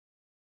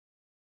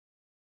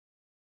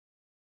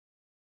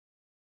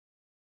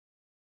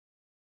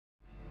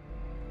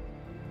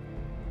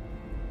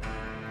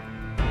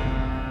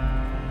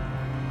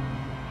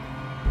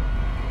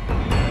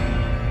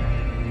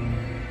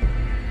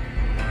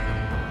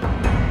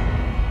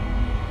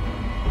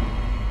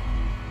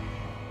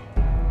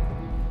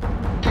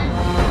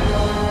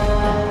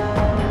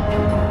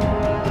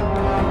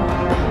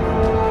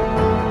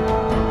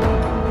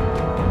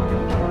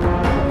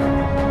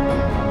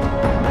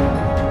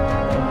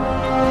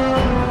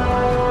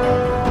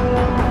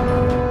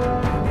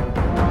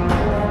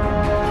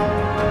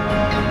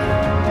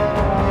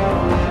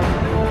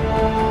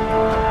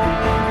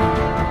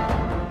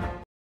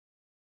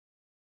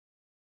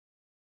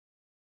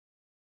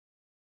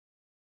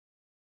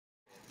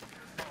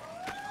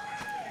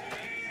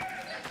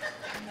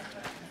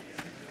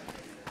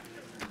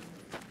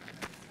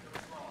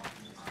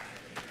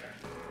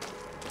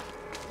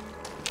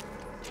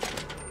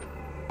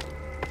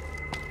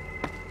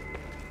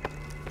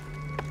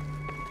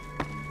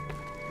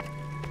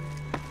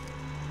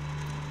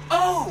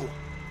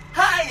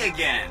me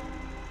again.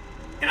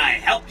 Can I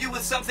help you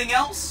with something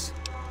else?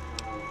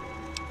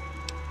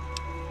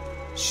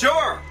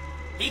 Sure.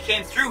 He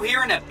came through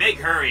here in a big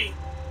hurry.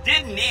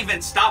 Didn't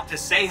even stop to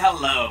say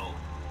hello.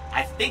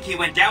 I think he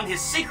went down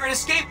his secret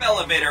escape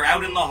elevator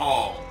out in the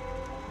hall.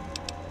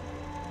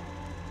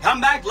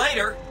 Come back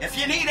later if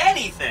you need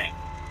anything.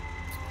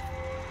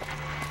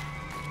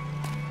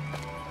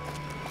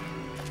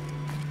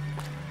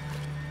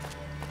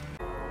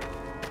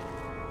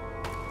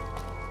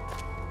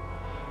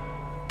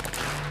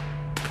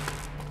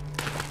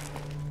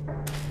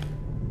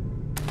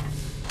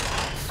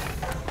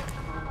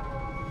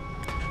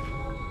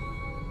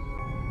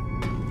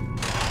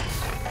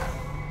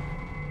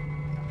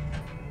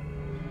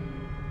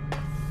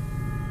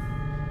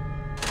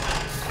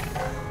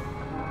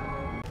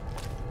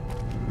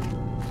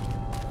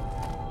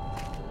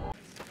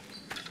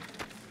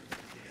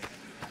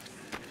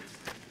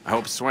 I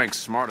hope Swank's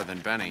smarter than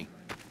Benny.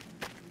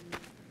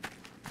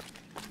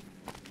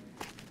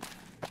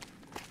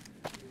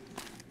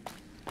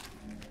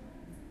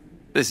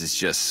 This is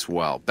just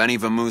swell. Benny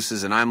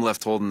vamooses and I'm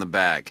left holding the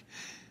bag.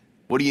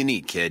 What do you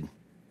need, kid?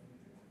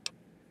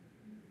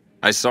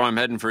 I saw him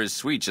heading for his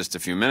suite just a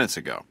few minutes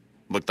ago.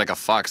 Looked like a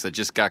fox that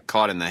just got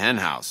caught in the hen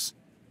house.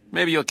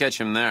 Maybe you'll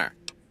catch him there.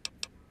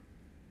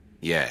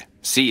 Yeah,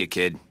 see ya,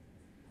 kid.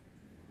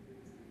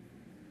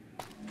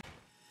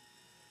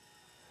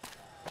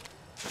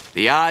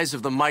 The eyes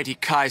of the mighty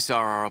Caesar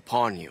are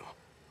upon you.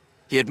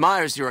 He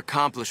admires your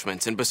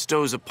accomplishments and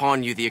bestows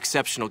upon you the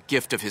exceptional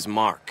gift of his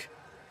mark.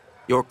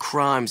 Your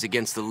crimes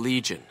against the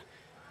Legion,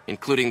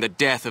 including the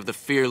death of the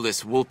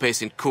fearless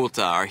Vulpes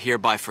Inculta, are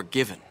hereby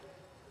forgiven.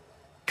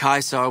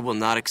 Caesar will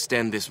not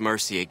extend this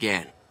mercy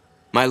again.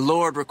 My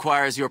lord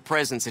requires your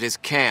presence at his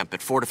camp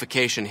at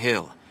Fortification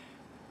Hill.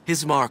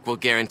 His mark will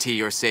guarantee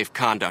your safe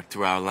conduct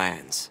through our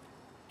lands.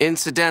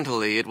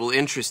 Incidentally, it will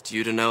interest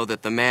you to know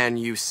that the man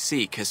you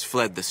seek has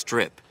fled the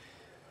Strip,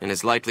 and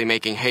is likely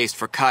making haste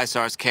for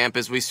Caesar's camp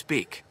as we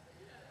speak.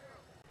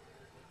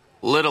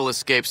 Little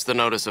escapes the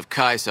notice of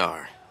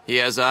Caesar. He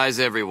has eyes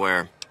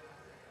everywhere.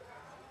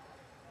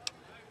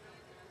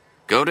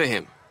 Go to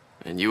him,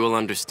 and you will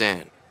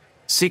understand.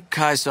 Seek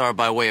Caesar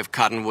by way of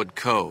Cottonwood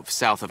Cove,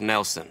 south of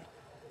Nelson.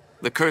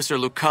 The cursor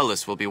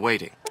Lucullus will be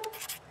waiting.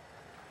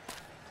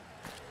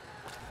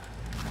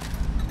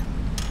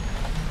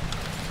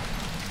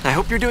 I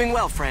hope you're doing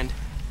well, friend.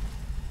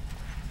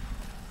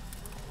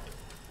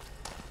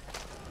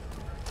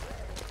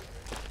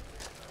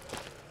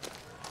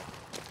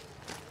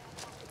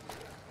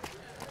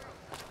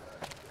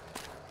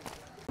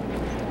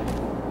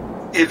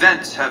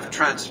 Events have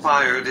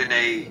transpired in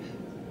a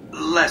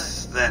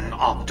less than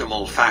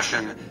optimal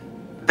fashion.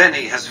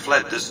 Benny has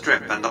fled the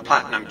Strip and the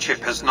Platinum Chip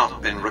has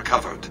not been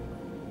recovered.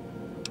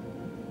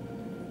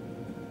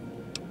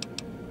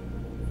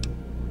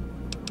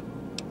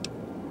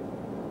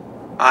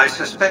 I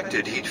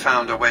suspected he'd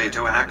found a way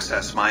to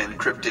access my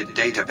encrypted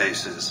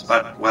databases,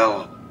 but,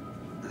 well,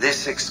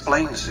 this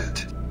explains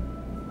it.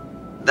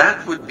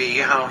 That would be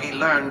how he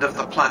learned of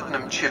the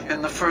Platinum Chip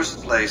in the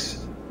first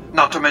place,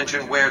 not to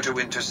mention where to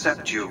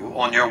intercept you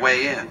on your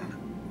way in.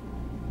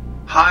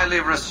 Highly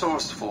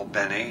resourceful,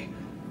 Benny.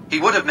 He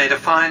would have made a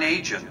fine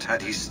agent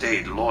had he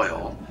stayed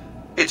loyal.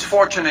 It's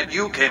fortunate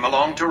you came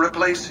along to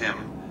replace him,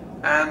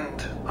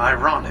 and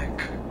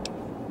ironic.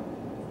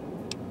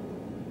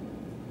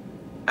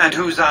 And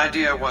whose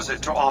idea was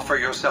it to offer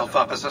yourself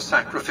up as a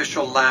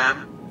sacrificial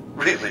lamb?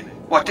 Really?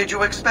 What did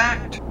you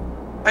expect?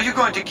 Are you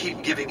going to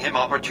keep giving him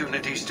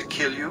opportunities to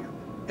kill you?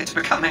 It's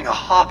becoming a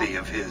hobby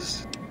of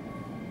his.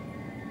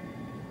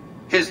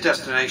 His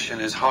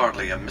destination is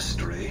hardly a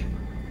mystery.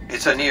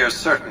 It's a near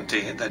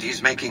certainty that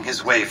he's making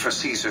his way for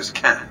Caesar's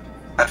camp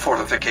at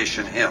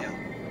Fortification Hill.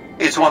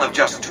 It's one of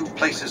just 2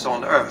 places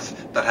on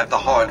Earth that have the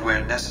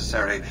hardware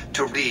necessary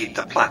to read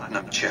the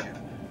Platinum Chip.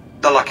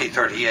 The Lucky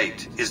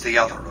 38 is the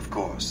other, of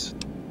course.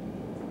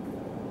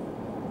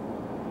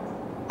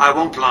 I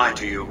won't lie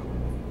to you.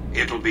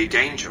 It'll be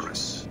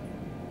dangerous.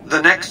 The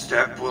next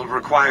step will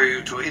require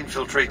you to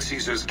infiltrate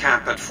Caesar's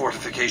camp at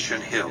Fortification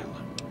Hill.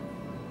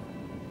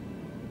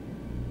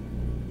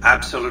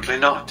 Absolutely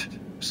not.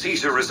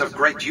 Caesar is of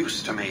great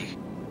use to me.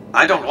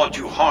 I don't want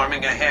you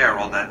harming a hair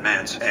on that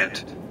man's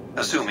head,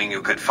 assuming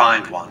you could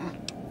find one.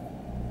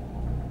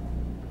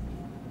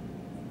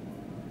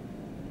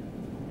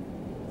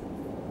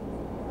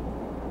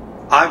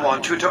 I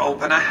want you to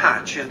open a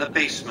hatch in the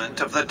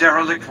basement of the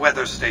derelict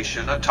weather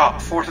station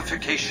atop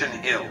Fortification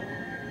Hill.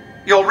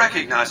 You'll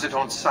recognize it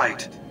on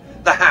sight.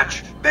 The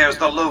hatch bears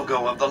the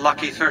logo of the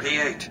Lucky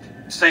 38,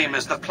 same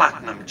as the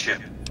Platinum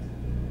Chip.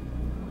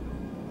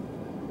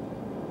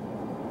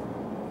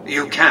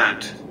 You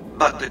can't,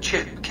 but the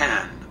chip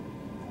can.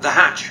 The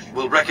hatch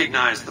will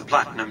recognize the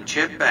Platinum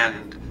Chip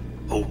and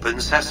open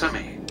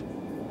sesame.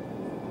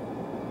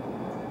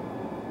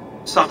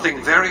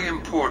 Something very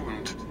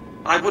important.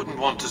 I wouldn't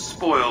want to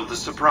spoil the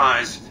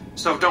surprise,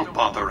 so don't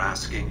bother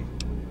asking.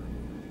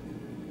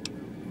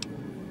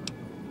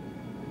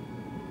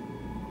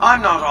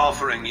 I'm not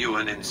offering you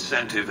an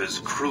incentive as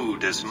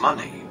crude as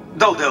money,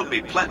 though there'll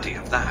be plenty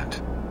of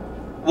that.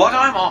 What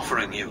I'm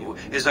offering you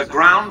is a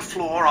ground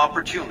floor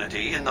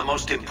opportunity in the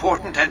most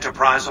important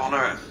enterprise on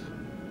Earth.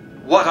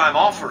 What I'm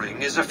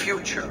offering is a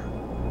future.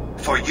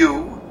 For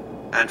you,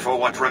 and for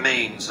what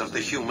remains of the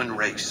human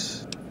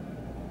race.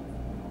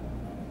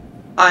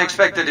 I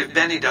expect that if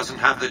Benny doesn't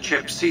have the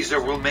chip,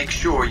 Caesar will make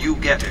sure you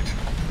get it.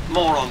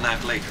 More on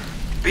that later.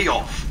 Be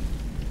off.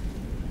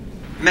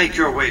 Make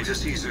your way to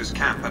Caesar's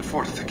camp at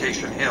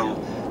Fortification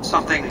Hill.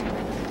 Something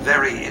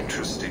very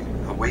interesting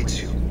awaits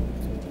you.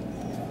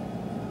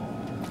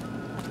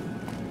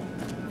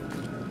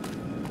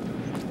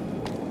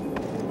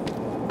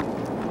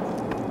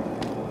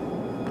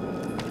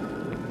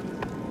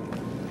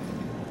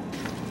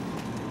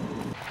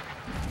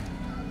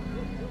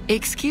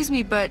 Excuse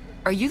me, but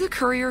are you the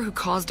courier who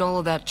caused all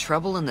of that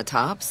trouble in the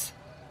tops?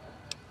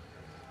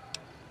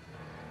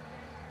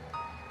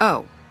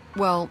 Oh,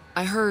 well,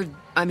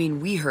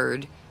 we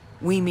heard,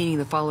 we meaning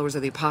the followers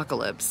of the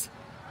apocalypse,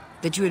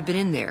 that you had been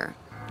in there,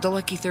 the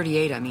Lucky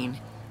 38, I mean,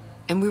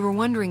 and we were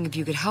wondering if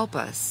you could help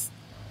us,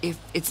 if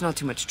it's not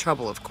too much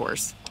trouble, of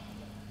course.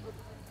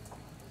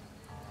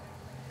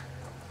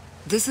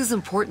 This is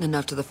important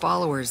enough to the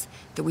followers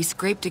that we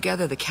scraped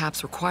together the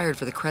caps required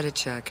for the credit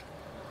check.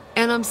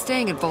 And I'm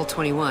staying at Vault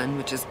 21,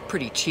 which is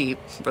pretty cheap,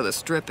 for the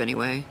Strip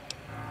anyway.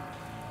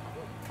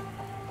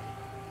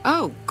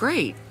 Oh,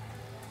 great.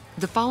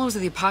 The followers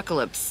of the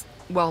apocalypse,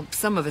 well,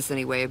 some of us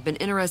anyway, have been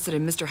interested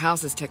in Mr.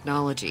 House's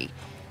technology,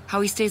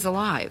 how he stays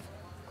alive.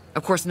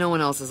 Of course, no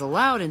one else is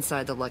allowed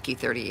inside the Lucky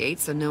 38,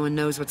 so no one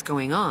knows what's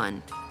going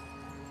on.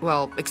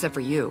 Well, except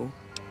for you.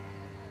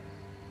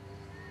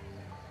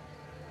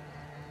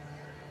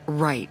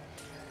 Right.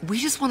 We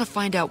just want to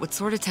find out what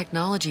sort of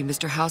technology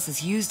Mr. House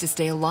has used to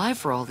stay alive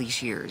for all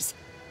these years.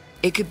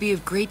 It could be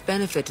of great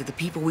benefit to the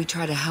people we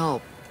try to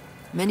help,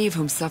 many of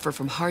whom suffer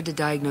from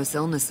hard-to-diagnose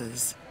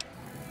illnesses.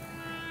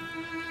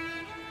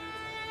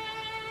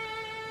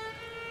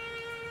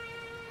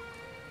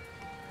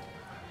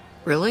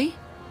 Really?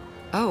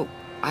 Oh,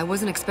 I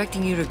wasn't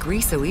expecting you to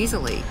agree so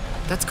easily.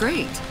 That's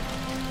great.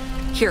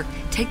 Here,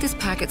 take this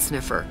packet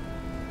sniffer.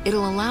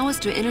 It'll allow us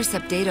to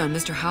intercept data on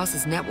Mr.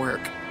 House's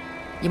network.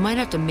 You might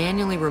have to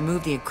manually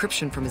remove the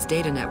encryption from his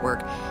data network,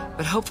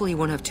 but hopefully you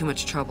won't have too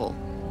much trouble.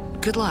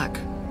 Good luck.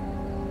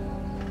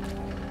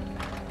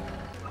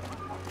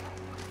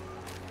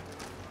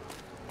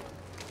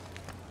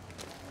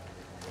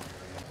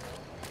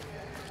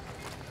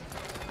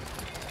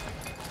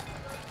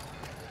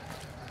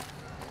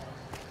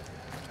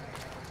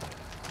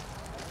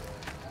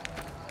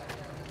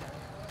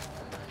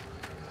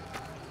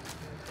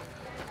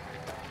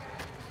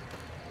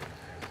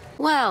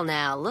 Well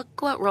now,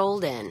 look what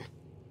rolled in.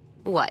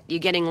 What, you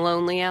getting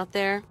lonely out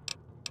there?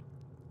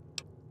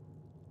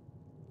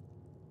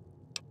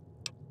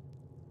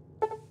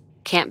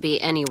 Can't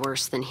be any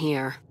worse than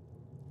here.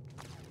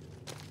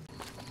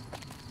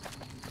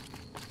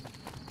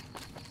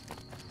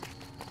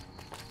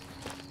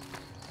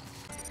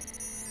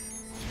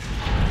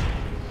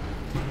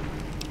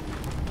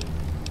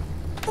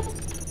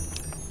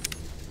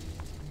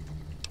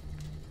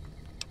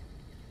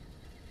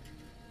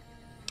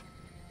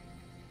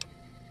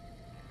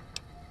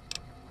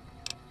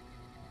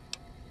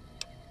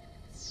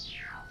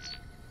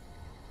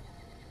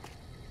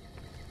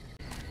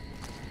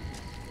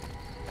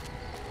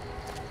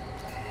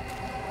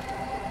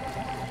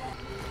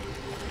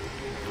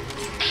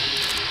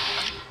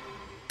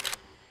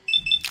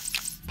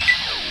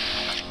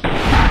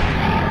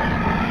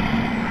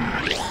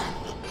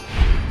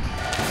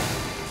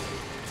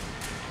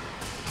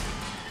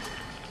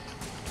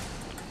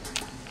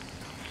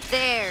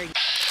 There.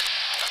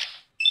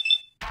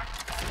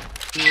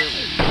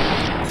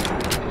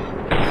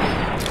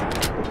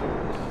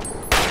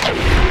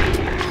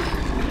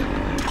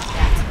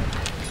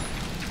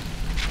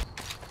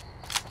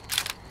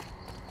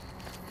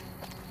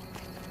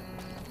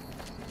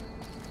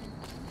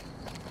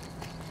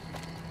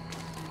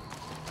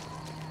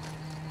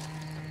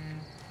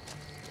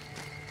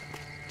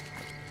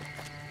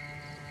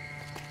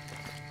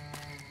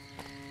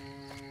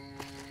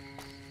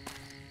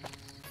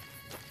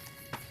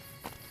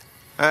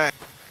 Hey.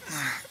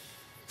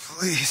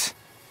 Please,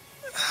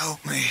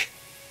 help me.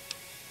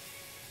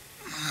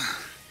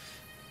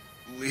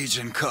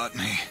 Legion caught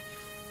me.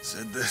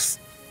 Said this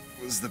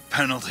was the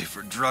penalty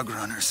for drug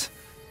runners.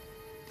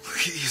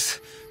 Please,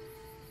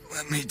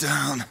 let me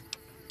down.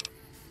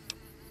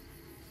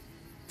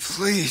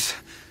 Please,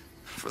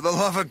 for the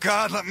love of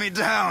God, let me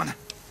down.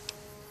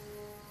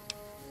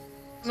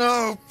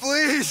 No,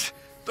 please,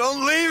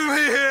 don't leave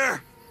me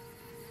here.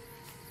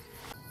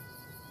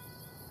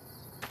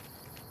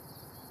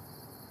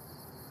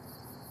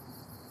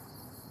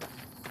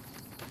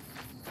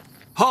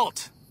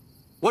 Halt!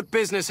 What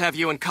business have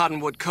you in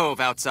Cottonwood Cove,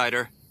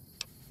 outsider?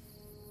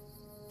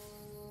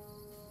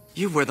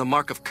 You wear the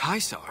mark of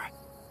Caesar.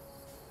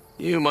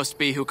 You must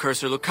be who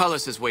Cursor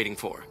Lucullus is waiting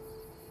for.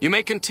 You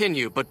may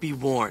continue, but be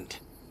warned.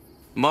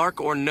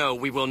 Mark or no,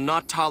 we will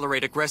not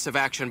tolerate aggressive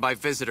action by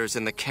visitors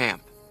in the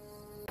camp.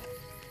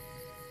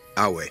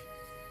 Awe,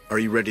 are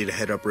you ready to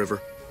head upriver?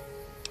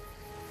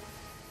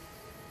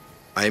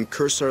 I am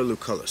Cursar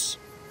Lucullus,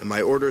 and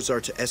my orders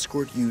are to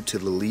escort you to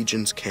the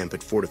Legion's camp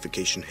at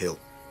Fortification Hill.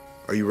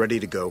 Are you ready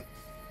to go?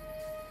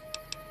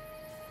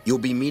 You'll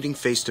be meeting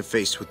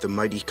face-to-face with the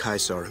mighty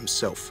Caesar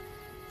himself,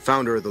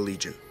 founder of the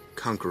Legion,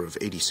 conqueror of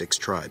 86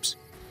 tribes.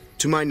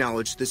 To my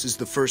knowledge, this is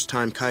the first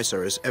time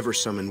Caesar has ever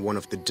summoned one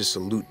of the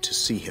dissolute to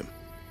see him.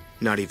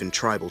 Not even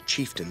tribal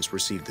chieftains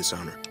receive this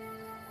honor.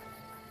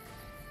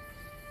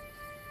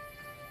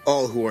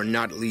 All who are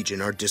not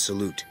Legion are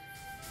dissolute.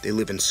 They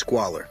live in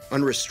squalor,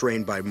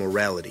 unrestrained by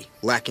morality,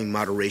 lacking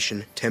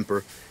moderation,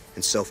 temper,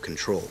 and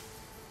self-control.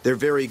 Their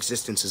very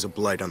existence is a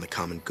blight on the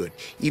common good.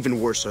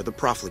 Even worse are the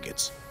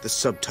profligates, the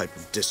subtype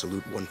of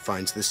dissolute one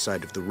finds this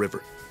side of the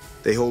river.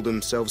 They hold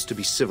themselves to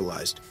be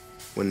civilized,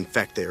 when in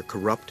fact they are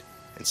corrupt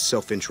and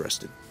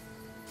self-interested.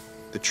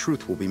 The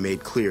truth will be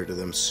made clear to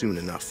them soon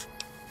enough.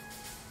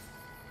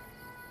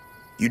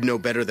 You'd know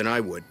better than I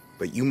would,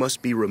 but you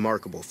must be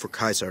remarkable for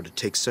Caesar to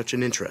take such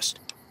an interest.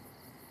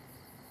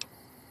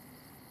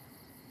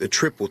 The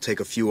trip will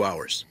take a few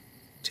hours.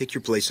 Take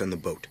your place on the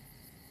boat.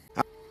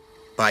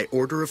 By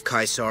order of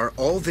Caesar,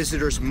 all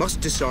visitors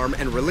must disarm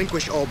and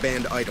relinquish all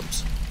banned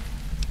items.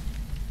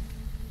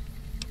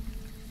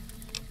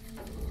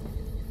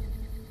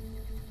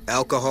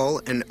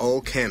 Alcohol and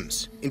all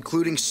chems,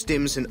 including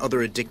stims and other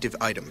addictive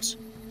items.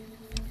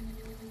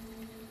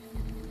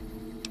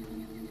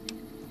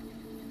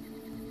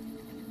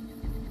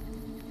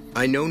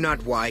 I know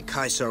not why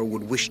Caesar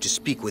would wish to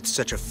speak with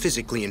such a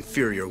physically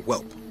inferior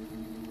whelp,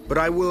 but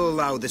I will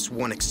allow this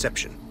one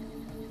exception.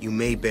 You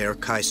may bear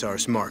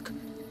Caesar's mark,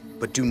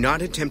 but do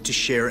not attempt to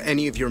share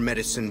any of your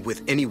medicine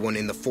with anyone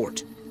in the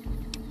fort.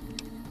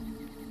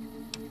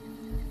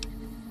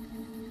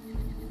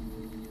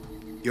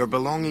 Your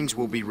belongings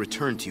will be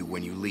returned to you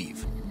when you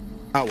leave.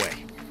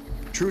 Away.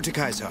 True to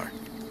Caesar.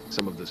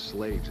 Some of the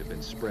slaves have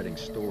been spreading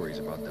stories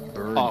about the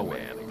Burn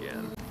Man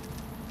again.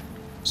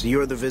 So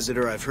you're the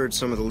visitor I've heard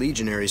some of the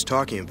legionaries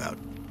talking about.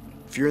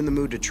 If you're in the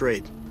mood to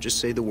trade, just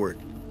say the word.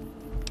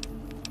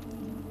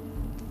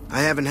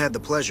 I haven't had the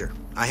pleasure.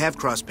 I have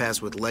crossed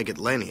paths with Legate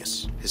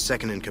Lanius, his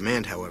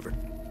second-in-command, however.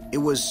 It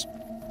was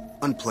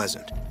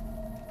unpleasant.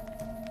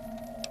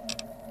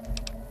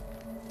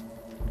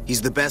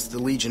 He's the best the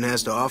Legion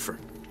has to offer,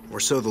 or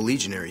so the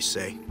legionaries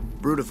say.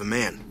 Brute of a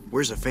man,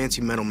 wears a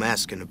fancy metal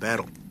mask in a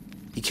battle.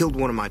 He killed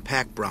one of my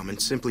pack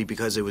Brahmins simply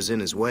because it was in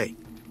his way.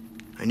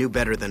 I knew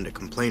better than to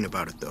complain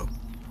about it, though.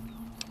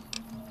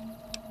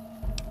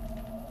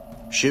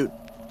 Shoot.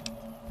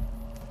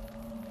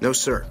 No,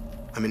 sir.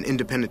 I'm an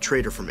independent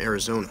trader from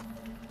Arizona.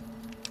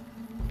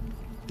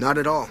 Not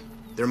at all.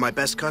 They're my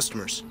best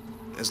customers.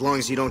 As long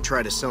as you don't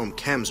try to sell them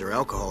chems or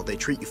alcohol, they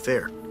treat you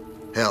fair.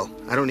 Hell,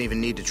 I don't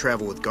even need to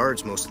travel with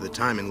guards most of the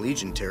time in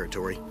Legion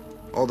territory.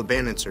 All the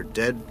bandits are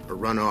dead or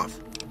run off.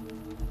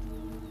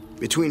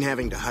 Between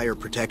having to hire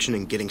protection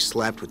and getting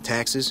slapped with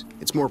taxes,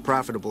 it's more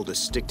profitable to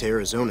stick to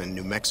Arizona and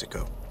New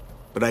Mexico.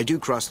 But I do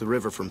cross the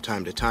river from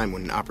time to time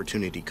when an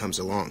opportunity comes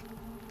along.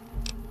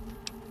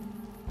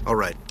 All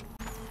right.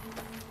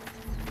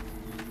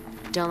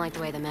 Don't like the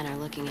way the men are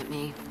looking at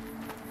me.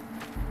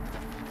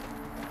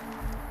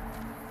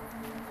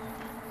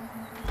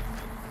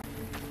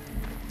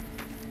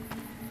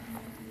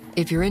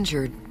 If you're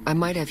injured, I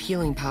might have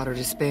healing powder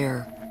to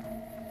spare.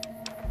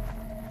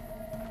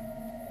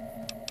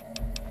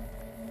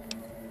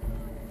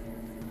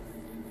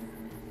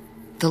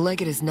 The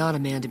Legate is not a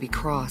man to be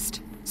crossed,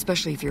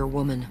 especially if you're a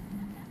woman.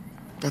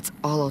 That's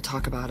all I'll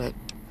talk about it.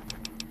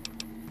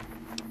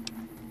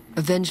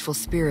 A vengeful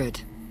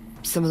spirit,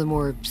 some of the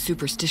more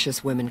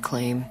superstitious women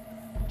claim.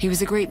 He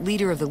was a great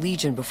leader of the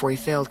Legion before he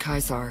failed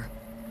Caesar.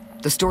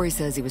 The story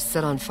says he was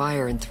set on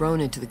fire and thrown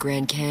into the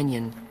Grand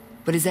Canyon,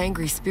 but his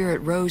angry spirit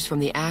rose from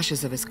the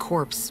ashes of his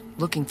corpse,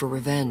 looking for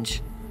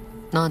revenge.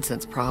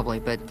 Nonsense,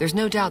 probably, but there's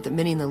no doubt that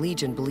many in the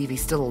Legion believe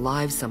he's still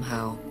alive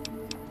somehow.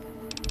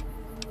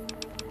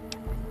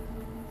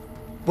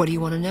 What do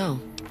you want to know?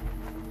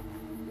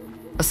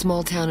 A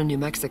small town in New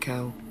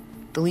Mexico.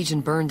 The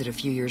Legion burned it a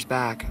few years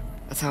back.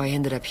 That's how I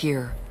ended up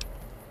here.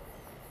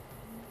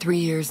 3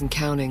 years and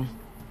counting.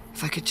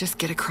 If I could just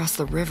get across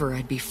the river,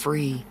 I'd be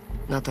free.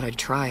 Not that I'd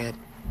try it.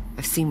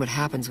 I've seen what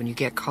happens when you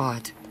get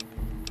caught.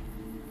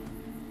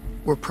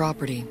 We're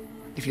property.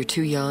 If you're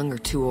too young or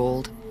too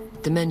old,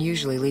 the men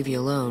usually leave you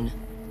alone.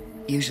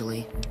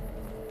 Usually.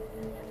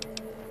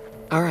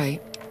 All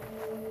right.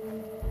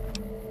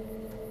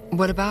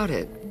 What about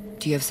it?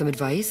 Do you have some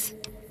advice?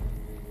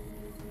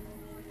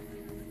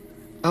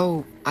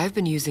 Oh, I've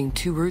been using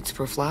 2 roots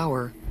per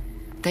flower.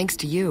 Thanks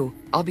to you,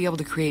 I'll be able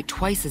to create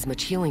twice as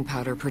much healing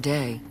powder per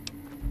day.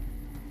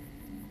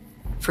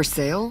 For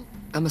sale?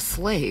 I'm a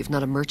slave,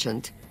 not a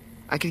merchant.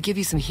 I could give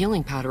you some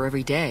healing powder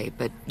every day,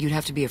 but you'd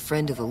have to be a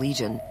friend of the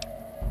Legion.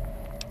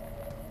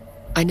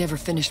 I never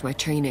finished my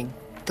training.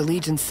 The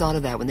Legion saw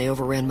to that when they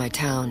overran my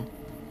town.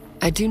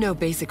 I do know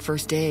basic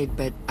first aid,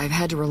 but I've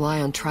had to rely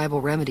on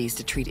tribal remedies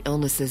to treat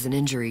illnesses and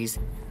injuries.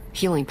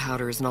 Healing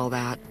powders and all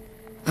that.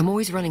 I'm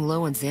always running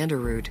low on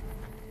Xander root.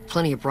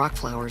 Plenty of Brock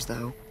flowers,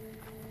 though.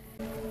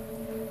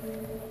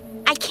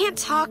 I can't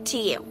talk to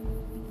you.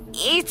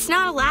 It's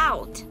not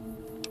allowed.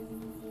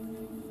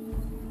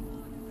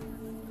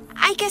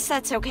 I guess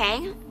that's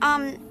okay.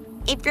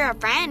 If you're a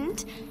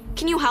friend,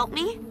 can you help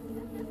me?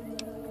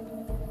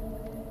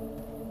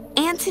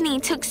 Anthony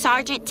took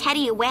Sergeant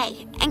Teddy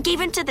away and gave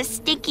him to the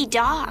stinky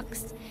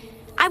dogs.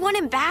 I want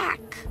him back.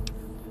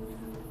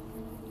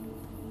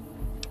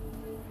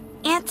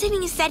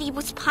 Anthony said he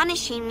was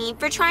punishing me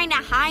for trying to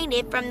hide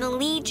it from the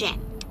Legion.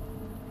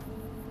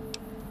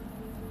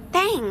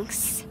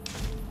 Thanks.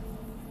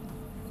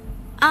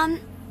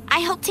 I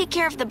help take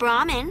care of the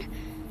Brahmin.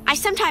 I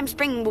sometimes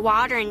bring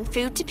water and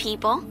food to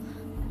people.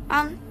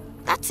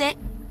 That's it.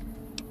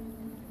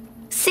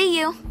 See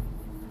you.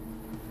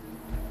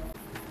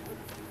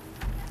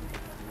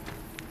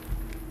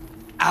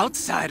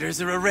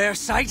 Outsiders are a rare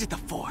sight at the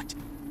fort.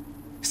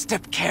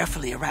 Step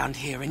carefully around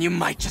here and you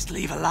might just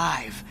leave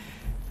alive.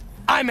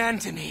 I'm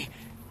Anthony,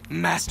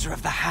 Master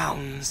of the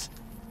Hounds.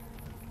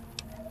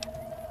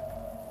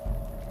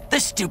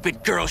 This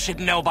stupid girl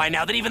should know by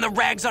now that even the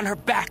rags on her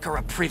back are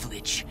a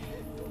privilege.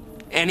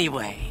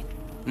 Anyway,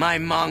 my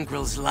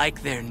mongrels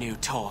like their new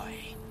toy.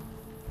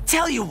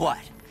 Tell you what,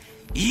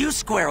 you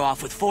square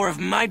off with 4 of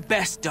my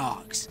best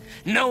dogs.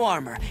 No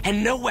armor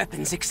and no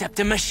weapons except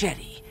a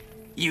machete.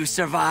 You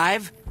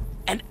survive,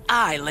 and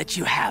I let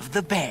you have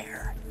the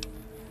bear.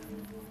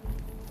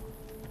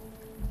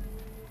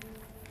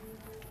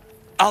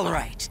 All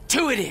right,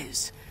 2 it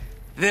is.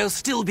 There'll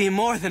still be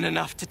more than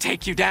enough to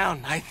take you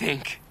down, I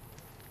think.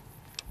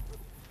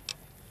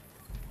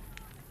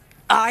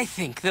 I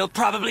think they'll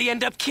probably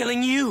end up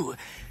killing you.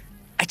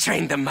 I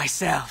trained them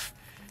myself.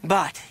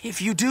 But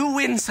if you do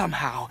win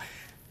somehow,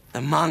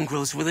 the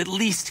mongrels will at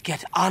least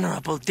get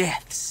honorable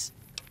deaths.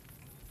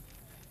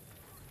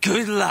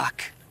 Good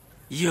luck.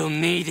 You'll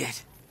need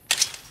it.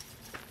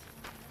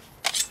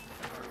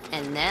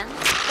 And then, the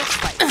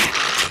fight.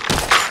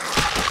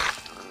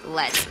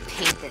 Let's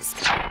paint this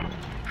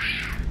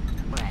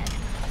red.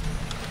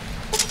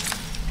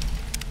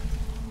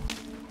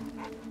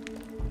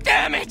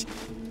 Damn it!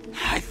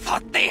 I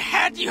thought they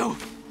had you!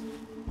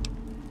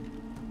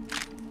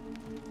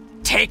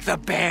 Take the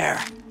bear.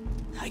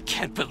 I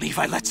can't believe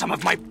I let some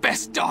of my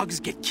best dogs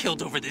get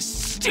killed over this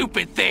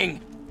stupid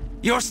thing.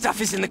 Your stuff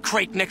is in the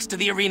crate next to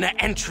the arena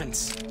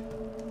entrance.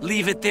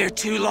 Leave it there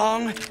too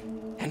long,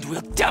 and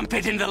we'll dump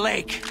it in the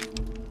lake.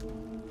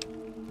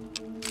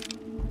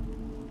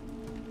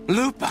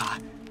 Lupa.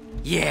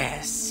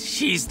 Yes,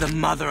 she's the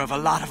mother of a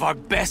lot of our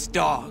best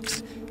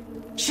dogs.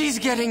 She's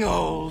getting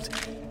old,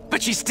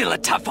 but she's still a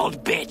tough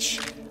old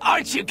bitch.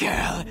 Aren't you,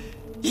 girl?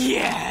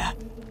 Yeah.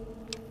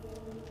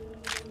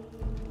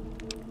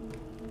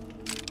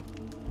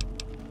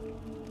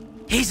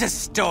 He's a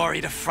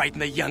story to frighten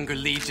the younger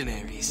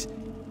legionaries.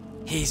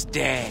 He's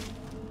dead.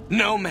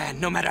 No man,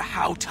 no matter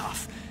how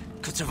tough,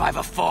 could survive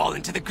a fall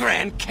into the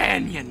Grand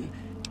Canyon.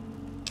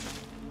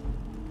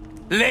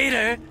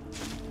 Later.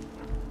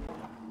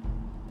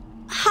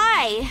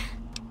 Hi.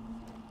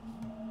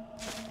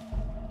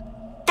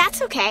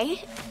 That's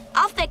okay.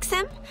 I'll fix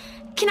him.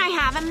 Can I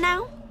have him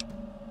now?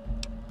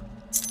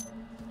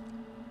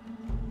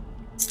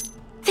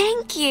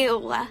 Thank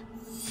you.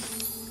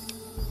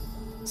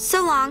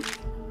 So long.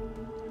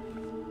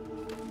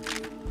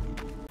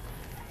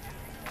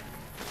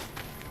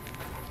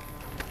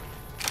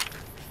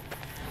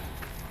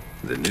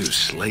 The new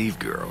slave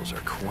girls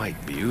are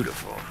quite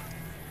beautiful.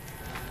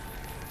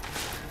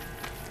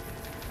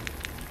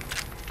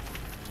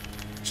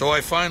 So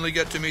I finally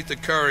get to meet the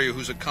courier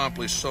who's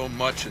accomplished so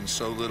much in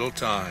so little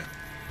time.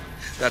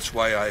 That's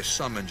why I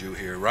summoned you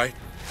here, right?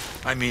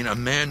 I mean, a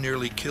man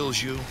nearly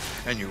kills you,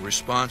 and your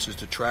response is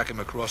to track him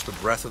across the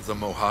breadth of the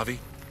Mojave?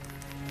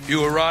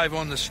 You arrive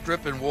on the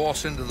strip and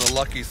waltz into the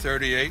Lucky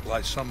 38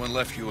 like someone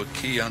left you a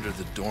key under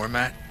the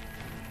doormat?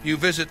 You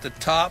visit the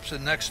tops,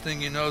 and next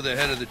thing you know, the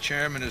head of the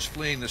chairman is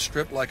fleeing the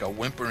strip like a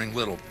whimpering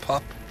little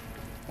pup?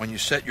 When you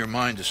set your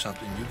mind to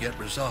something, you get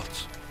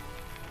results.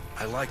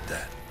 I like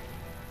that.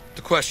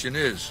 The question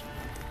is,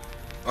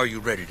 are you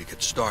ready to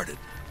get started?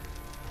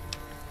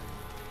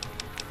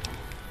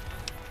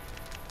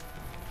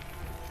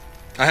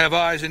 I have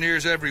eyes and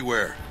ears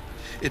everywhere.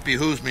 It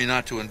behooves me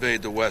not to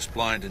invade the West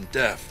blind and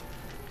deaf.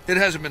 It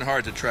hasn't been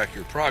hard to track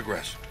your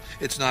progress.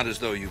 It's not as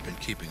though you've been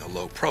keeping a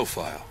low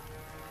profile.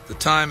 The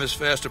time is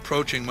fast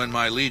approaching when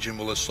my Legion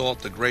will assault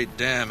the Great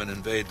Dam and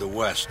invade the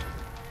West.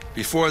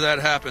 Before that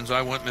happens,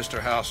 I want Mr.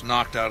 House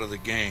knocked out of the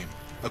game.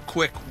 A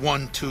quick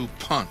 1-2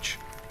 punch,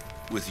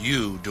 with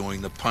you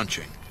doing the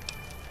punching.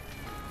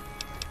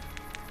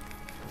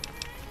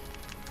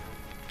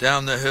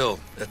 Down the hill,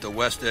 at the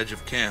west edge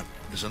of camp,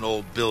 is an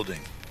old building.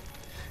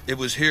 It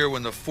was here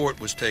when the fort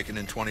was taken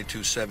in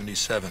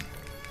 2277.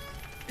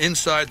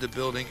 Inside the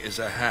building is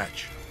a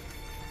hatch.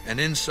 And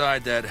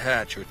inside that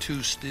hatch are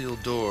 2 steel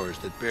doors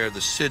that bear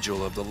the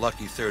sigil of the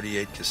Lucky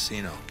 38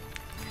 Casino.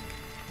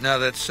 Now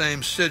that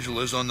same sigil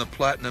is on the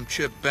platinum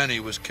chip Benny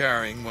was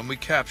carrying when we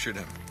captured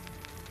him.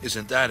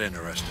 Isn't that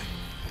interesting?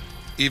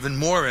 Even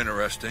more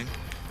interesting,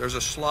 there's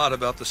a slot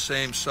about the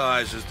same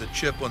size as the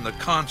chip on the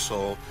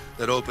console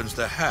that opens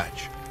the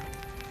hatch.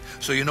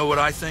 So you know what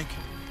I think?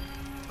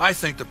 I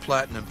think the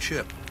platinum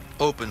chip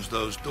opens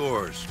those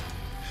doors.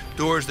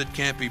 Doors that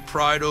can't be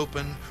pried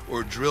open,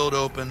 or drilled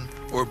open,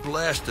 or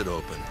blasted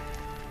open.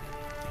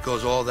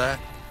 Because all that,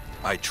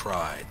 I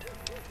tried.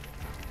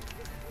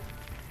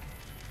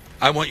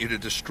 I want you to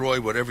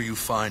destroy whatever you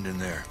find in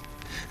there.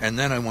 And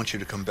then I want you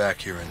to come back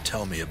here and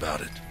tell me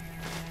about it.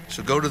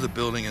 So go to the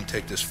building and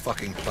take this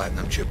fucking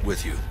platinum chip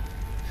with you.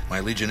 My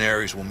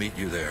legionaries will meet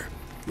you there,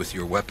 with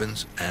your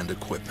weapons and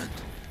equipment.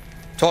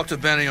 Talk to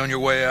Benny on your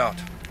way out.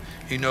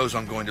 He knows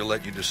I'm going to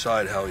let you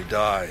decide how he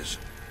dies.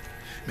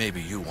 Maybe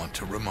you want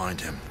to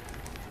remind him.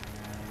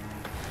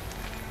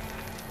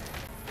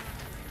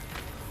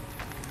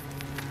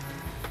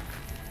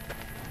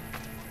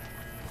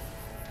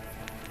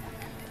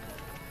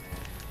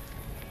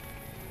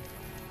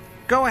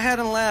 Go ahead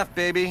and laugh,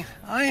 baby.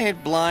 I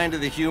ain't blind to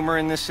the humor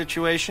in this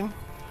situation.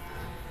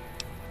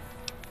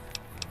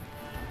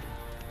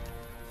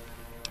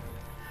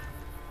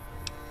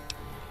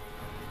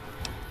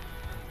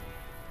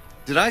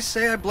 Did I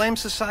say I blame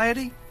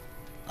society?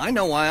 I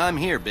know why I'm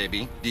here,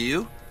 baby. Do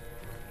you?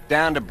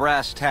 Down to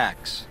brass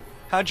tacks.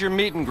 How'd your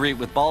meet and greet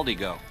with Baldy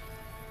go?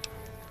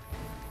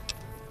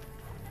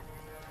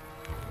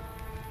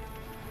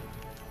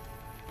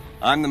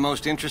 I'm the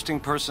most interesting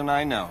person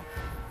I know.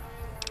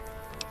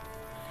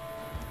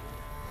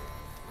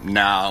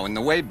 Now, in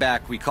the way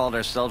back, we called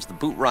ourselves the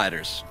Boot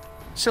Riders.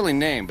 Silly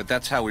name, but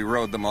that's how we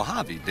rode the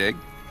Mojave, dig?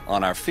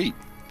 On our feet.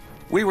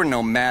 We were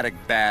nomadic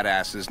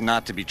badasses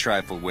not to be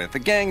trifled with. A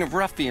gang of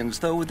ruffians,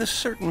 though, with a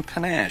certain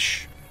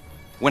panache.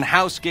 When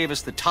House gave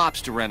us the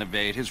tops to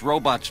renovate, his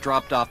robots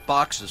dropped off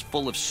boxes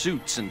full of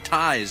suits and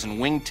ties and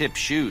wingtip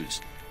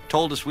shoes.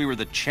 Told us we were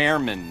the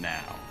chairmen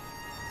now.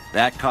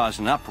 That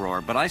caused an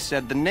uproar, but I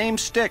said the name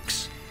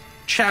sticks.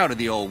 Chow to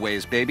the old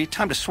ways, baby.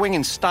 Time to swing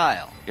in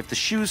style. If the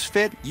shoes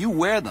fit, you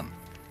wear them.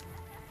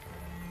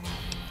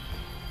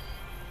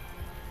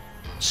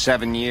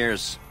 7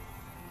 years.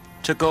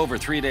 Took over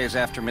 3 days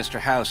after Mr.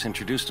 House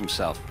introduced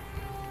himself.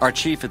 Our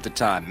chief at the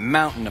time,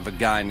 mountain of a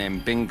guy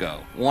named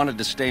Bingo, wanted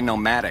to stay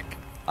nomadic.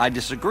 I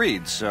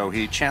disagreed, so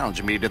he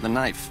challenged me to the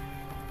knife.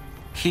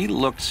 He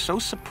looked so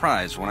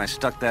surprised when I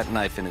stuck that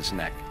knife in his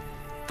neck.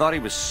 Thought he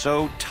was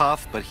so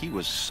tough, but he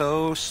was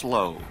so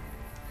slow.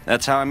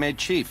 That's how I made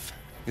chief.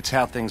 It's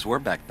how things were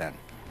back then.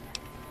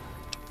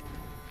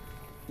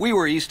 We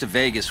were east of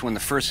Vegas when the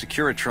first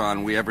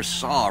Securitron we ever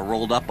saw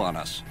rolled up on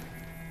us.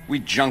 We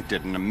junked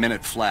it in a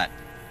minute flat.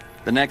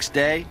 The next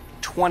day,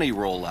 20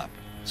 roll up,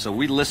 so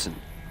we listened.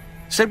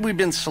 Said we'd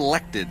been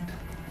selected.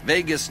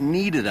 Vegas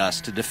needed us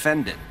to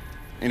defend it.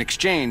 In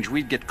exchange,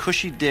 we'd get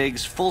cushy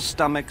digs, full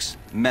stomachs,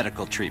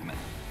 medical treatment.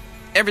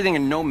 Everything a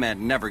nomad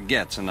never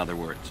gets, in other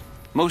words.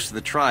 Most of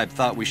the tribe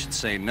thought we should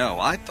say no.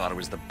 I thought it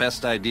was the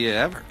best idea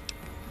ever.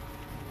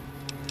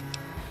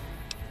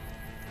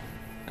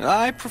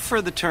 I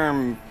prefer the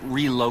term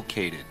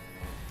relocated.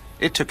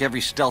 It took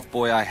every stealth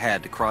boy I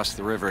had to cross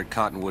the river at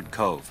Cottonwood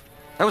Cove.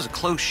 That was a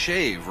close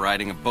shave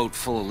riding a boat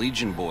full of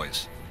Legion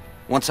boys.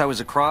 Once I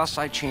was across,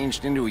 I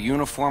changed into a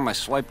uniform I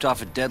swiped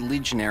off a dead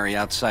legionary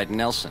outside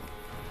Nelson.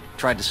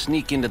 Tried to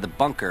sneak into the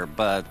bunker,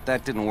 but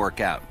that didn't work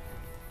out.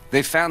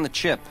 They found the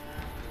chip.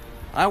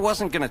 I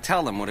wasn't going to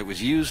tell them what it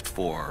was used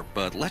for,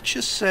 but let's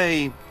just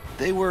say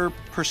they were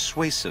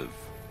persuasive.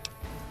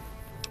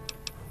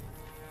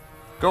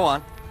 Go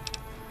on.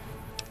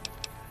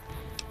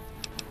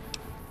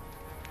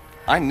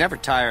 I never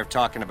tire of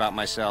talking about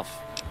myself.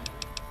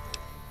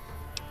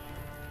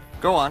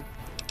 Go on.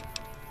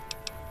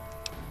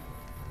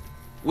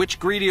 Which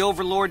greedy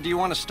overlord do you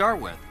want to start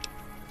with?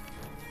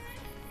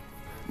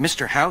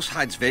 Mr. House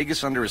hides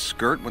Vegas under his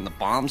skirt when the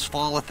bombs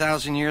fall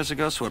 1,000 years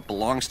ago, so it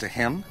belongs to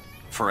him?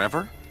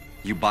 Forever?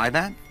 You buy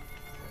that?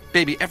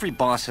 Baby, every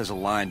boss has a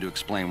line to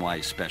explain why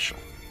he's special.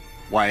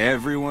 Why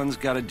everyone's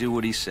got to do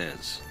what he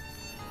says.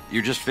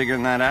 You're just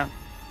figuring that out?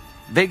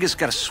 Vegas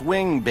got to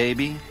swing,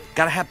 baby.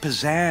 Got to have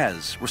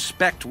pizzazz.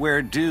 Respect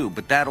where due,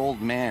 but that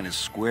old man is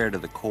square to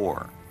the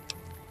core.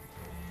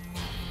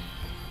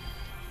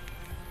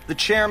 The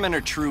chairmen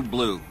are true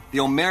blue. The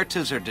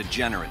omertas are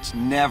degenerates.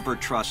 Never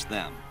trust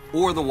them.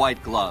 Or the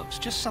white gloves.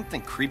 Just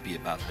something creepy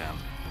about them.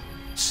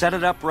 Set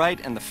it up right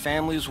and the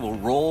families will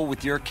roll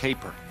with your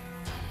caper.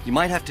 You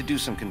might have to do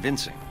some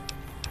convincing.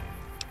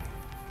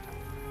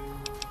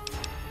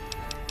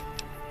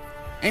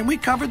 Ain't we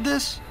covered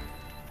this?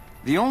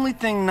 The only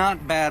thing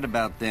not bad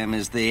about them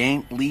is they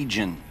ain't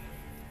Legion.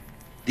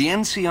 The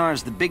NCR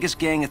is the biggest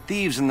gang of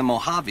thieves in the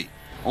Mojave.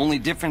 Only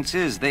difference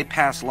is they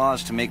pass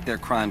laws to make their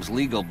crimes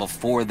legal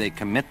before they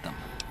commit them.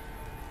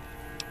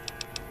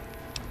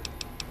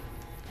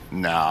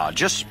 Nah,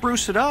 just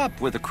spruce it up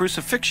with a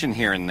crucifixion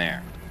here and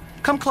there.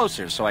 Come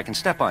closer so I can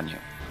step on you.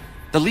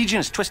 The Legion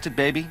is twisted,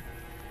 baby.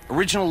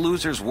 Original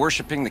losers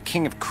worshipping the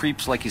king of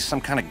creeps like he's some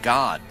kind of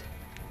god.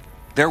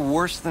 They're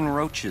worse than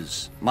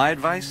roaches. My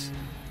advice?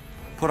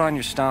 Put on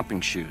your stomping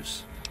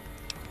shoes.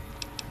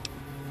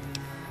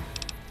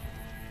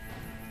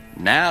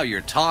 Now you're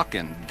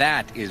talking.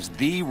 That is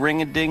the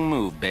ring-a-ding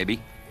move,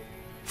 baby.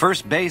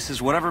 First base is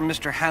whatever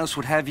Mr. House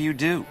would have you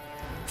do.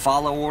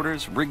 Follow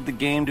orders, rig the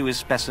game to his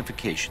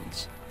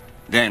specifications.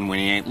 Then, when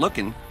he ain't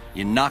looking,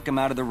 you knock him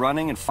out of the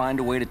running and find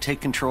a way to take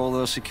control of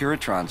those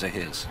Securitrons of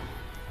his.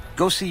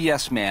 Go see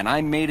Yes Man.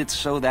 I made it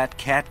so that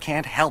cat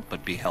can't help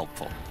but be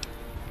helpful.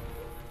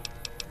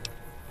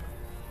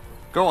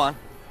 Go on.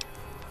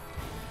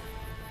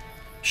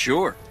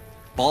 Sure.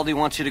 Baldy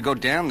wants you to go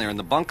down there in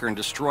the bunker and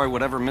destroy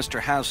whatever Mr.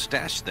 House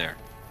stashed there.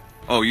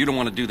 Oh, you don't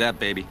want to do that,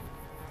 baby.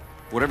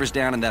 Whatever's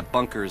down in that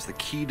bunker is the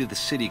key to the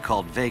city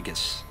called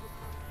Vegas.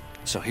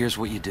 So here's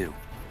what you do.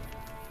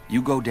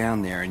 You go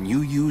down there and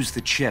you use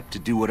the chip to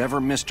do whatever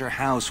Mr.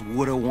 House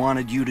would have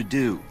wanted you to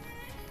do.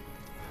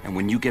 And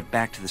when you get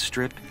back to the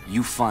Strip,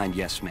 you find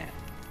Yes Man.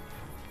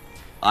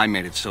 I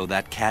made it so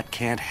that cat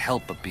can't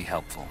help but be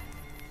helpful.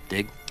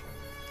 Dig?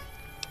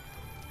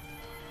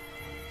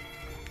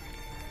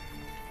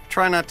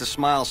 Try not to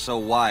smile so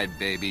wide,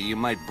 baby. You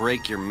might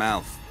break your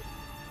mouth.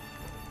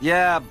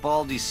 Yeah,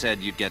 Baldy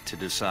said you'd get to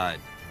decide.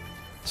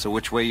 So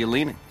which way you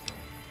leaning?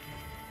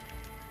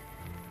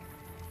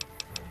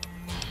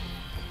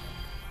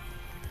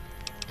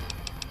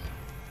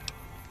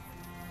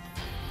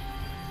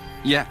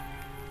 Yeah,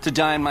 to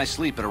die in my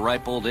sleep at a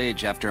ripe old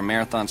age after a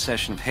marathon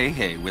session of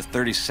hey-hey with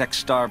 30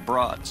 sex-starved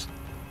broads.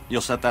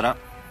 You'll set that up?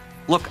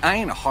 Look, I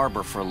ain't a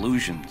harbor for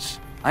illusions.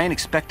 I ain't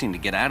expecting to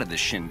get out of this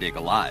shindig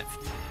alive.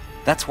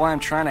 That's why I'm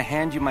trying to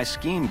hand you my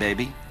scheme,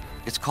 baby.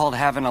 It's called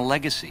having a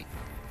legacy.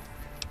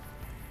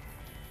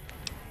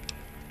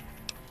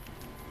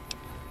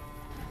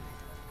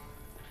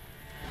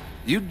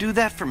 You'd do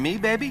that for me,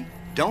 baby?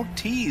 Don't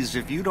tease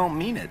if you don't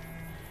mean it.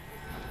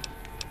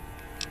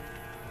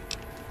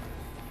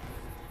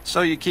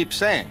 So you keep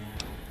saying.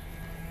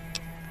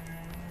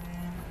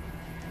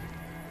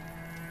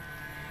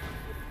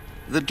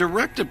 The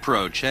direct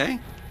approach, eh?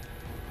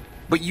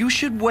 But you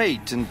should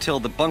wait until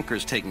the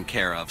bunker's taken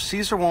care of.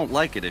 Caesar won't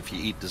like it if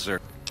you eat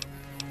dessert.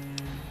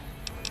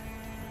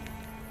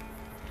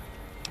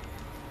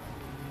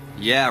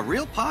 Yeah,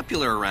 real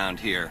popular around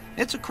here.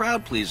 It's a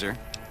crowd pleaser.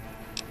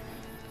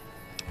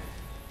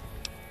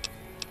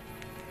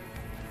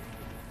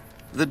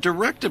 The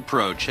direct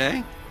approach,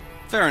 eh?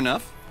 Fair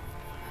enough.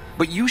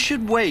 But you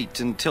should wait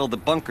until the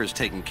bunker's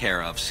taken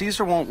care of.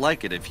 Caesar won't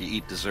like it if you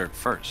eat dessert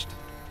first.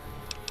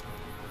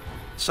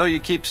 So you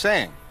keep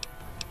saying.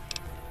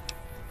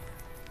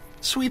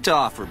 Sweet to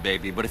offer,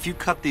 baby, but if you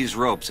cut these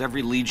ropes,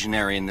 every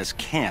legionary in this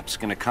camp's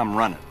gonna come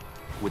running.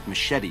 With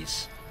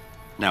machetes.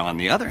 Now, on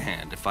the other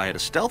hand, if I had a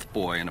stealth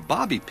boy and a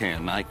bobby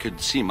pin, I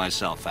could see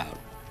myself out.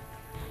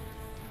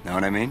 Know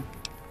what I mean?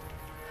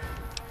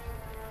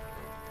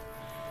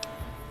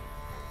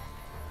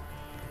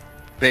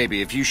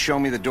 Baby, if you show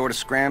me the door to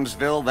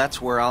Scramsville,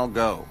 that's where I'll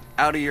go.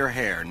 Out of your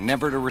hair,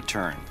 never to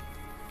return.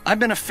 I've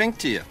been a fink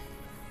to you.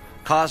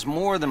 Caused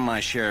more than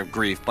my share of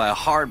grief by a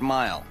hard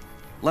mile.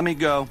 Let me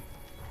go.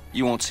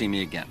 You won't see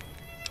me again.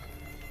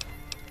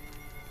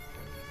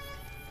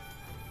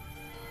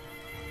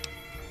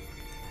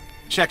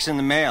 Check's in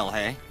the mail,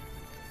 hey?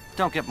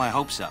 Don't get my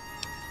hopes up.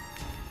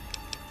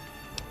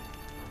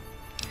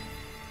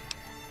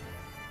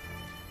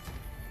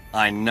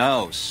 I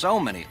know, so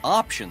many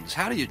options.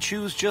 How do you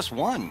choose just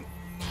one?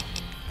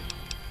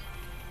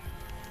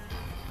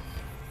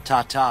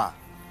 Ta-ta.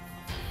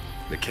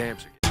 The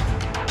camp's